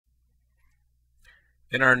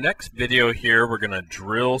In our next video here, we're going to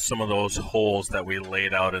drill some of those holes that we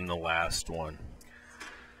laid out in the last one.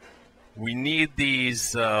 We need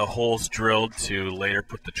these holes drilled to later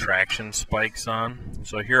put the traction spikes on.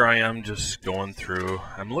 So here I am just going through.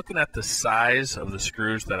 I'm looking at the size of the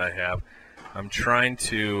screws that I have. I'm trying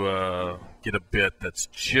to get a bit that's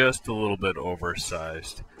just a little bit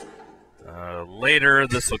oversized. Later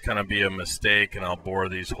this will kind of be a mistake and I'll bore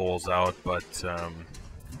these holes out, but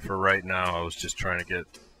for right now I was just trying to get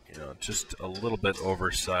just a little bit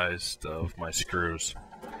oversized of my screws.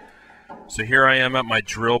 So here I am at my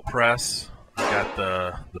drill press. I got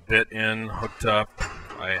the bit in, hooked up.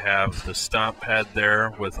 I have the stomp pad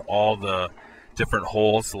there with all the different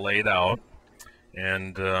holes laid out,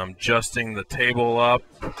 and adjusting the table up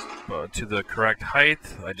to the correct height.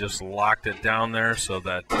 I just locked it down there so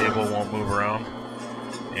that table won't move around,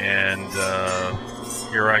 and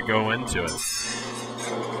here I go into it.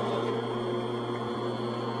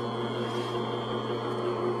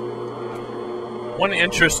 One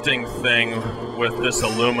interesting thing with this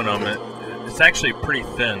aluminum, it's actually pretty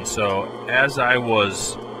thin, so as I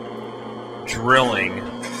was drilling,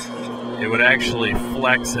 it would actually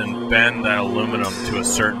flex and bend that aluminum to a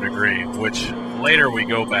certain degree, which later we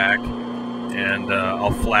go back and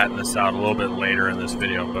I'll flatten this out a little bit later in this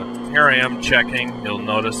video. But here I am checking. You'll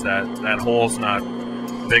notice that that hole's not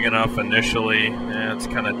big enough initially, and it's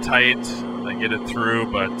kind of tight. I get it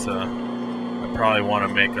through, but I probably want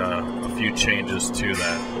to make a few changes to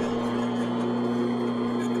that.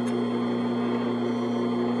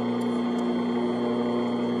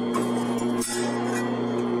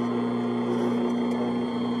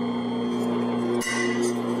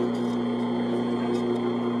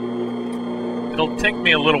 It'll take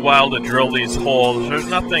me a little while to drill these holes. There's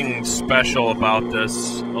nothing special about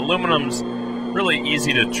this. Aluminum's really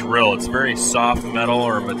easy to drill. It's very soft metal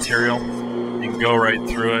or material. You can go right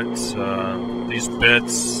through it. These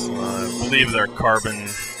bits, I believe they're carbon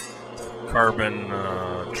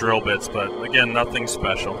drill bits, but again, nothing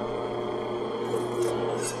special.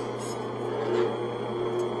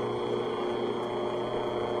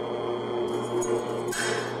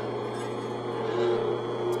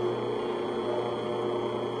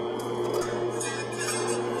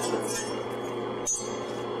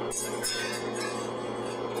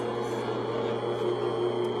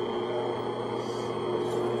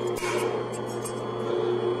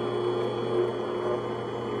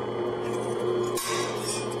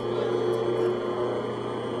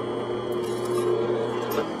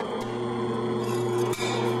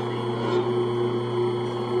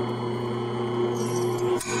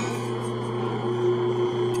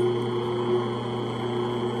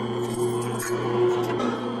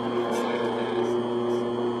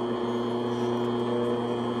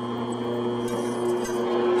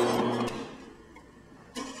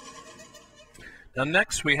 Now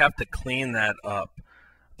next we have to clean that up.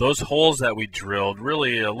 Those holes that we drilled,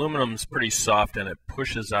 really aluminum's pretty soft and it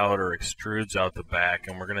pushes out or extrudes out the back,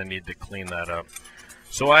 and we're going to need to clean that up.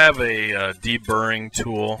 So I have a deburring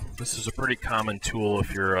tool. This is a pretty common tool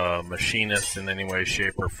if you're a machinist in any way,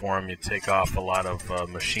 shape, or form. You take off a lot of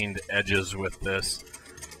machined edges with this.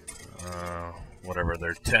 Whatever,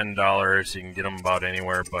 they're $10. You can get them about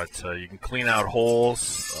anywhere, but you can clean out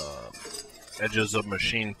holes, edges of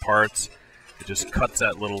machined parts. It just cuts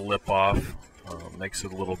that little lip off, makes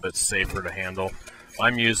it a little bit safer to handle.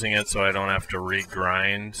 I'm using it so I don't have to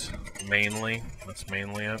re-grind mainly. That's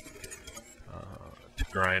mainly it. To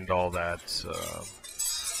grind all that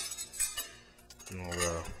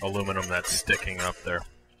the aluminum that's sticking up there.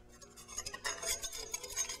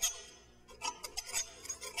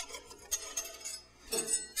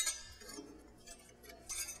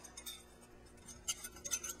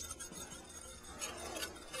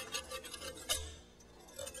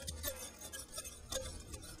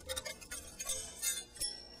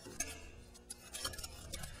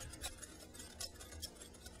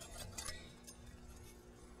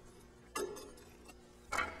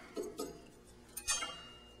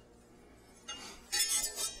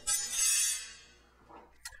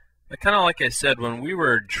 Kind of like I said, when we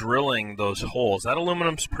were drilling those holes, that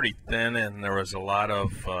aluminum's pretty thin, and there was a lot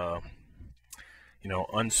of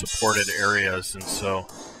unsupported areas, and so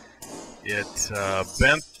it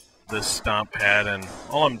bent this stomp pad. And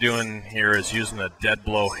all I'm doing here is using a dead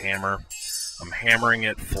blow hammer. I'm hammering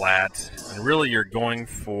it flat, and really you're going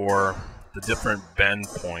for the different bend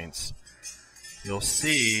points. You'll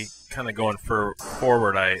see, kind of going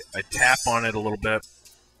forward, I tap on it a little bit.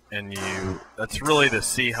 And that's really to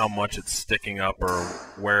see how much it's sticking up or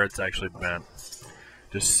where it's actually bent.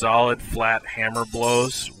 Just solid, flat hammer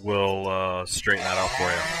blows will straighten that out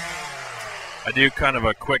for you. I do kind of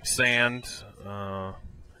a quick sand,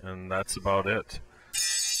 and that's about it.